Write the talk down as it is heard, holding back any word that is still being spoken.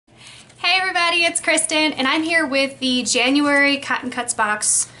everybody, it's Kristen and I'm here with the January Cotton Cuts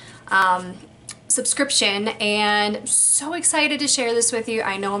box subscription, and I'm so excited to share this with you.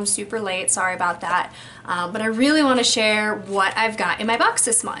 I know I'm super late, sorry about that, but I really want to share what I've got in my box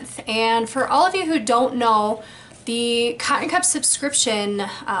this month. And for all of you who don't know, the Cotton Cups subscription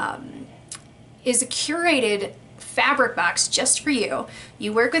is a curated fabric box just for you.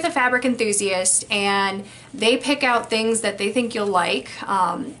 You work with a fabric enthusiast and they pick out things that they think you'll like.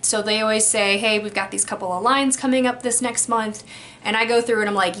 So they always say, hey, we've got these couple of lines coming up this next month, and I go through and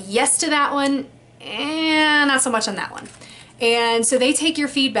I'm like, yes to that one and not so much on that one. And so they take your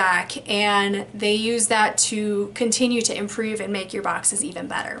feedback and they use that to continue to improve and make your boxes even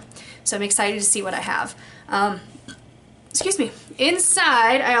better. So I'm excited to see what I have. Excuse me.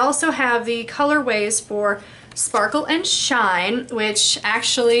 Inside I also have the colorways for Sparkle and Shine, which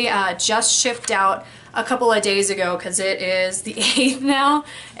actually just shipped out a couple of days ago because it is the 8th now,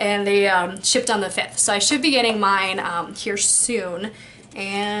 and they shipped on the 5th. So I should be getting mine here soon.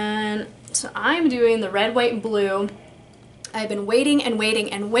 And so I'm doing the red, white, and blue. I've been waiting and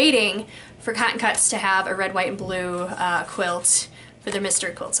waiting and waiting for Cotton Cuts to have a red, white, and blue quilt for their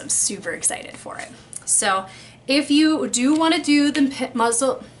mystery quilts. I'm super excited for it. So if you do want to do the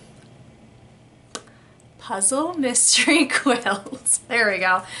puzzle mystery quilts, there we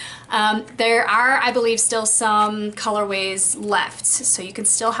go. There are, I believe, still some colorways left, so you can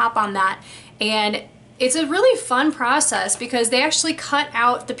still hop on that. And it's a really fun process because they actually cut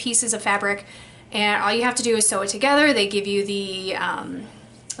out the pieces of fabric and all you have to do is sew it together. They give you the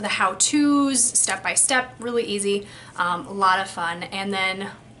how-tos, step by step, really easy, a lot of fun. And then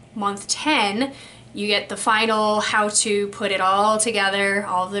month 10, you get the final how to put it all together,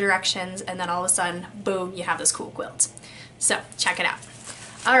 all of the directions, and then all of a sudden, boom, you have this cool quilt. So check it out.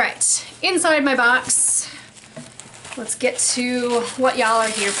 All right, inside my box, let's get to what y'all are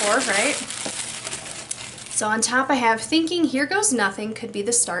here for, right? So on top I have Thinking Here Goes Nothing Could Be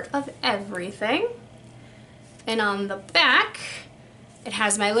the Start of Everything. And on the back, it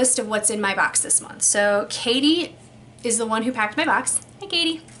has my list of what's in my box this month. So Katie is the one who packed my box. Hi,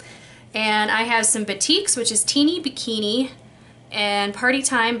 Katie. And I have some Batiks, which is Teeny Bikini, and Party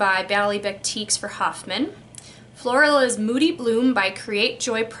Time by Batiks for Hoffman. Floral is Moody Bloom by Create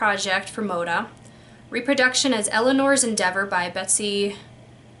Joy Project for Moda. Reproduction is ELINORE'S Endeavor by Betsy,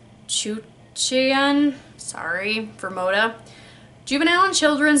 Chutchian, sorry, for Moda. Juvenile and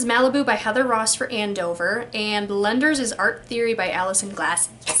Children's MALIBU by Heather Ross for Andover. And Blenders is Art Theory by Alison Glass.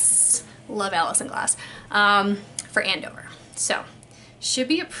 Yes, love Alison Glass, for Andover. So should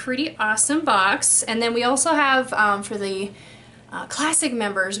be a pretty awesome box. And then we also have, for the classic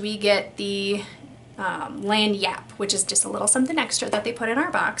members, we get the LAGNIAPPE, which is just a little something extra that they put in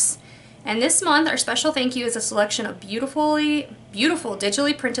our box. And this month, our special thank you is a selection of beautiful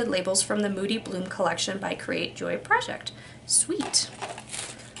digitally printed labels from the Moody Bloom Collection by Create Joy Project. Sweet.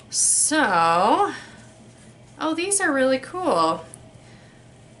 So, oh, these are really cool.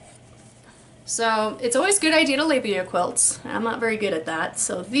 So it's always a good idea to label your quilts. I'm not very good at that,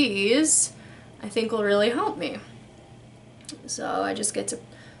 so these I think will really help me. So I just get to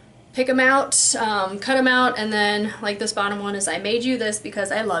pick them out, cut them out, and then like this bottom one is I made you this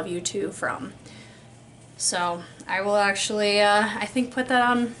because I love you too from. So I will actually, I think, put that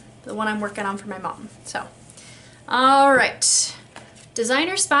on the one I'm working on for my mom. So, all right.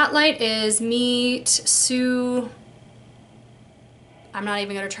 Designer Spotlight is Meet Sue. I'm not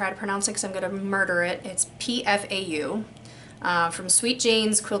even going to try to pronounce it because I'm going to murder it. It's PFAU from Sweet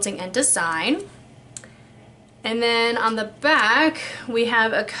Jane's Quilting and Design. And then on the back, we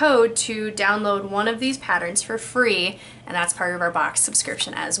have a code to download one of these patterns for free, and that's part of our box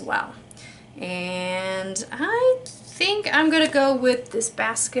subscription as well. And I think I'm going to go with this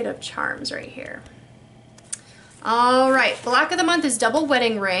basket of charms right here. All right, block of the month is Double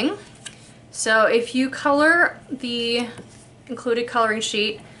Wedding Ring. So if you color the included coloring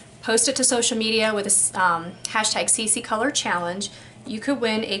sheet, post it to social media with a hashtag CC Color Challenge, you could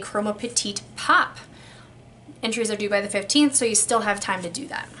win a Chroma Petite Pop. Entries are due by the 15th, so you still have time to do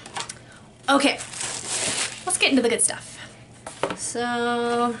that. Okay, let's get into the good stuff.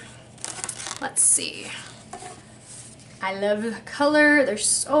 So, let's see. I love the color. There's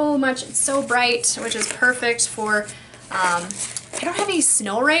so much, it's so bright, which is perfect for, I don't have any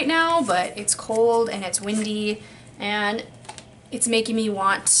snow right now, but it's cold and it's windy, and it's making me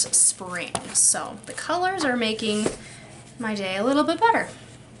want spring. So the colors are making my day a little bit better.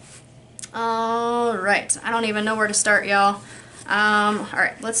 All right, I don't even know where to start, y'all. All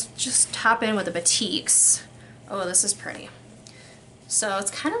right, let's just hop in with the Batiks. Oh, this is pretty. So it's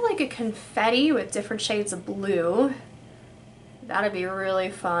kind of like a confetti with different shades of blue. That'd be really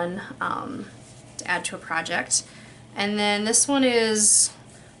fun. to add to a project. And then this one is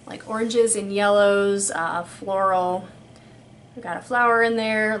like oranges and yellows, floral. We got a flower in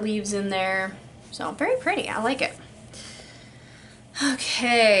there, leaves in there. So very pretty, I like it.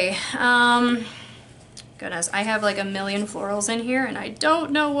 Okay, goodness, I have like a million florals in here and I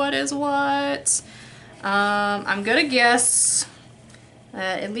don't know what is what. I'm gonna guess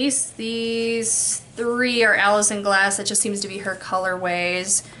at least these 3 are Alison glass. That just seems to be her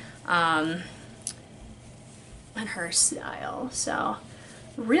colorways and her style. So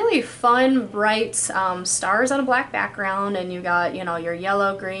really fun, bright stars on a black background, and you got, you know, your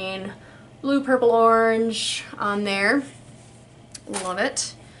yellow, green, blue, purple, orange on there. Love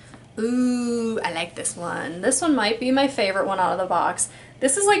it. Ooh, I like this one. This one might be my favorite one out of the box.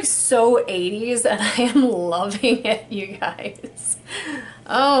 This is like so 80s and I am loving it, you guys.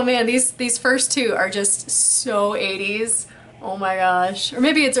 Oh man, these first 2 are just so 80s. Oh my gosh. Or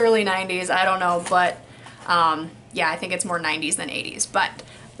maybe it's early 90s, I don't know, but yeah, I think it's more 90s than 80s, but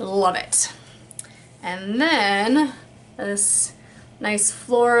love it. And then this nice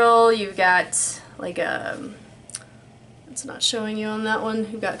floral, you've got like a, it's not showing you on that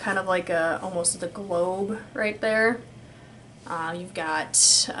one, you've got kind of like a, almost the globe right there. You've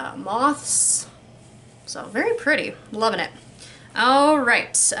got moths, so very pretty, loving it. All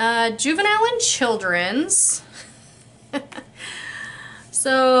right, Juvenile and Children's.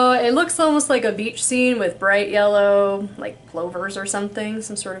 So it looks almost like a beach scene with bright yellow, like plovers or something,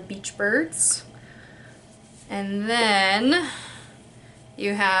 some sort of beach birds. And then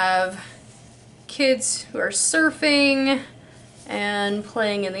you have kids who are surfing and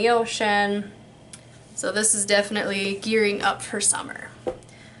playing in the ocean. So this is definitely gearing up for summer.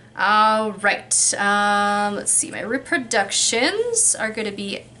 All right, let's see, my reproductions are gonna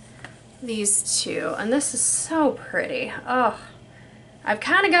be these 2, and this is so pretty. Oh, I've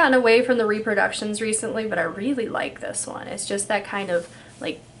kind of gotten away from the reproductions recently, but I really like this one. It's just that kind of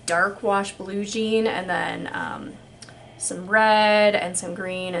like dark wash blue jean, and then some red and some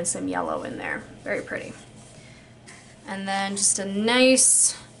green and some yellow in there. Very pretty. And then just a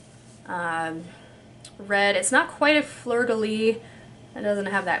nice red. It's not quite a fleur-de-lis. It doesn't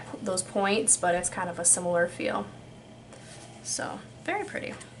have those points, but it's kind of a similar feel. So very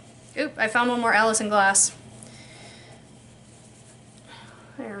pretty. Oop, I found one more Alison glass.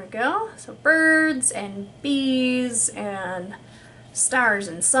 There we go. So birds and bees and stars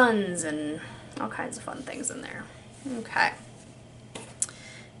and suns and all kinds of fun things in there. Okay.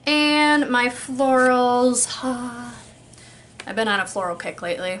 And my florals. I've been on a floral kick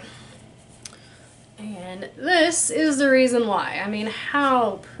lately. And this is the reason why. I mean,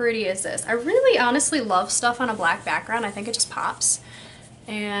 how pretty is this? I really honestly love stuff on a black background. I think it just pops.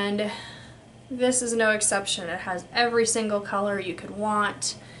 And this is no exception. It has every single color you could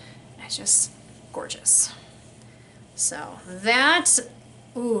want. It's just gorgeous. So that,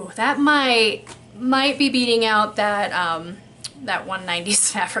 ooh, that might be beating out that that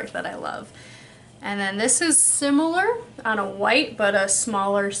 190s fabric that I love. And then this is similar on a white but a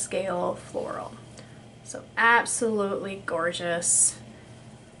smaller scale floral. So absolutely gorgeous.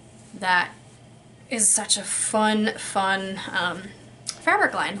 That is such a fun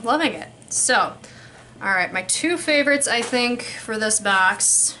fabric line. Loving it. So, alright, my 2 favorites I think for this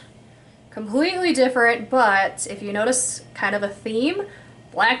box, completely different, but if you notice kind of a theme,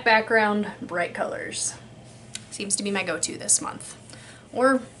 black background, bright colors. Seems to be my go-to this month.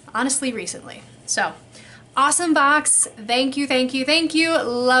 Or honestly recently. So, awesome box. Thank you, thank you, thank you.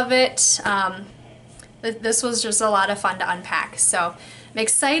 Love it. This was just a lot of fun to unpack. So I'm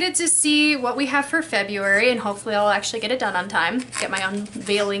excited to see what we have for February, and hopefully I'll actually get it done on time, get my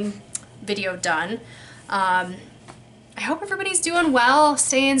unveiling video done. I hope everybody's doing well,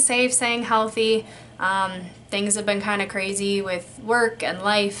 staying safe, staying healthy. Things have been kind of crazy with work and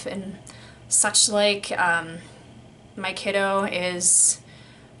life and such like. My kiddo is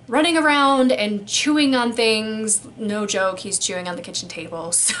running around and chewing on things. No joke, he's chewing on the kitchen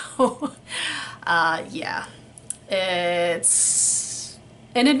table. So yeah, it's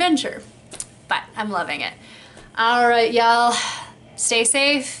an adventure, but I'm loving it. All right, y'all, stay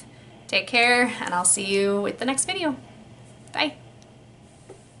safe, take care, and I'll see you with the next video. Bye.